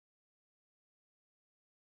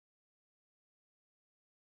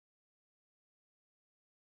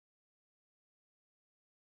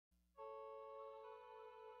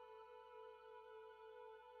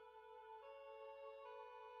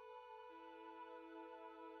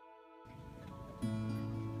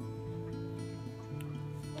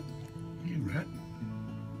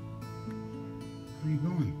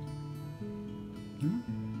going? Hmm?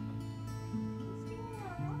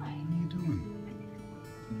 What are you doing?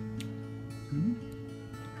 Hmm?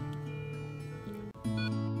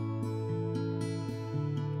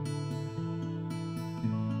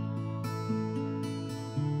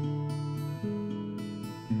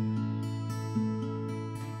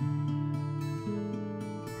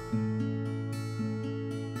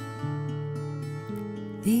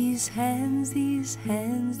 These hands, these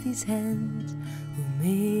hands, these hands were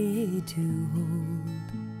made to hold,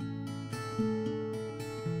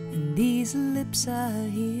 and these lips are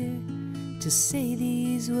here to say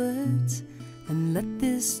these words and let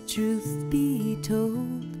this truth be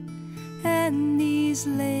told. And these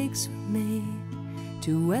legs were made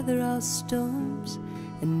to weather all storms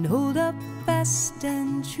and hold up fast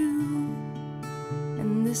and true.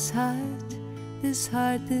 And this heart, this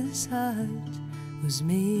heart, this heart was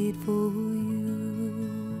made for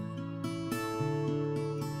you.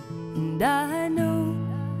 And I know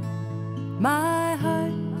my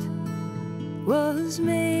heart was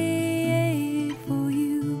made for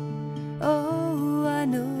you. Oh, I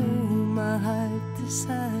know my heart, this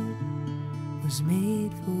heart was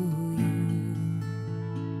made for you.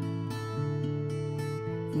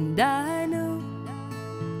 And I know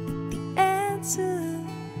that the answer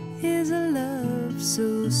is a love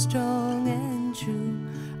so strong and true.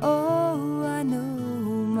 Oh, I know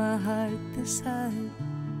my heart, this heart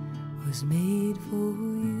was made for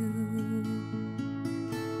you.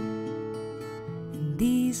 And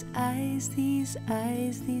these eyes, these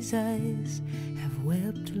eyes, these eyes have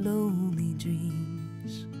wept lonely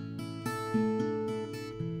dreams.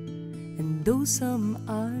 And though some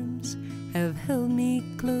arms have held me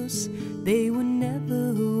close, they were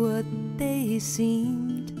never what they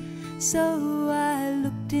seemed. So I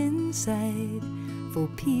looked inside for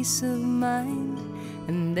peace of mind,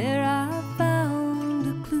 and there I found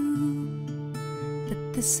a clue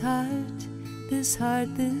that this heart, this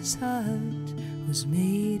heart, this heart was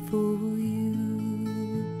made for you.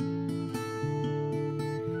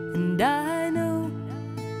 And I know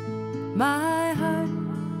my heart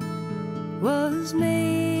was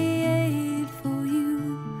made for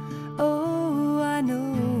you. Oh, I know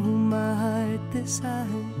my heart, this heart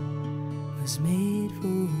was made for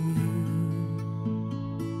you.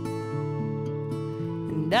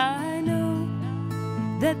 And I know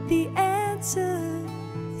that the answer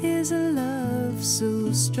is a love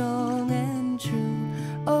so strong and true.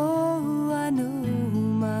 Oh, I know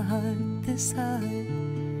my heart, this heart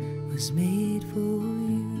was made for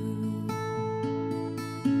you.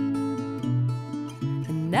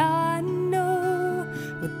 And now I know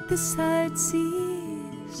what this heart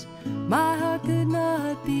sees. My heart could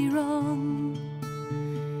not be wrong.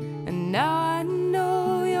 And now I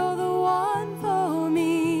know you're the one for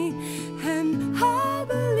me, and I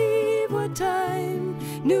believe what time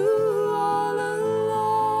knew all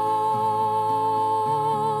along.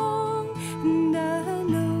 And I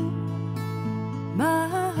know my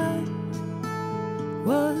heart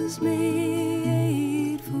was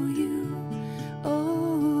made for you.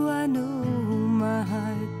 Oh, I know my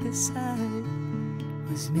heart, this heart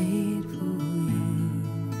was made for you.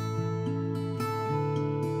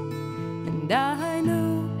 And I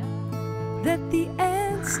know that the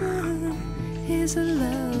answer is a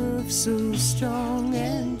love so strong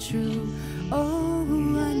and true. Oh,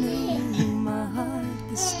 I know my heart,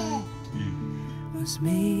 this heart was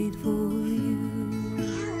made for you.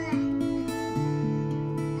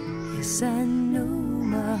 Yes, I know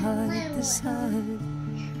my heart, this heart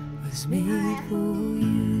was made for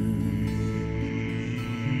you.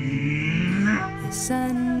 Yes,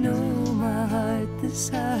 I know my heart, this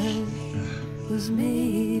heart was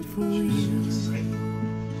made for you.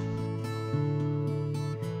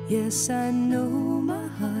 Yes, I know my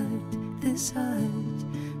heart, this heart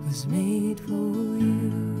was made for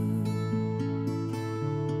you.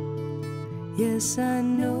 Yes, I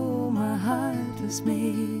know my heart was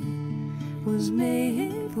made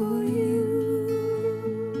for you.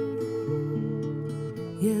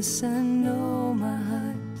 Yes, I know my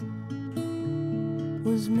heart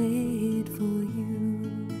was made for you.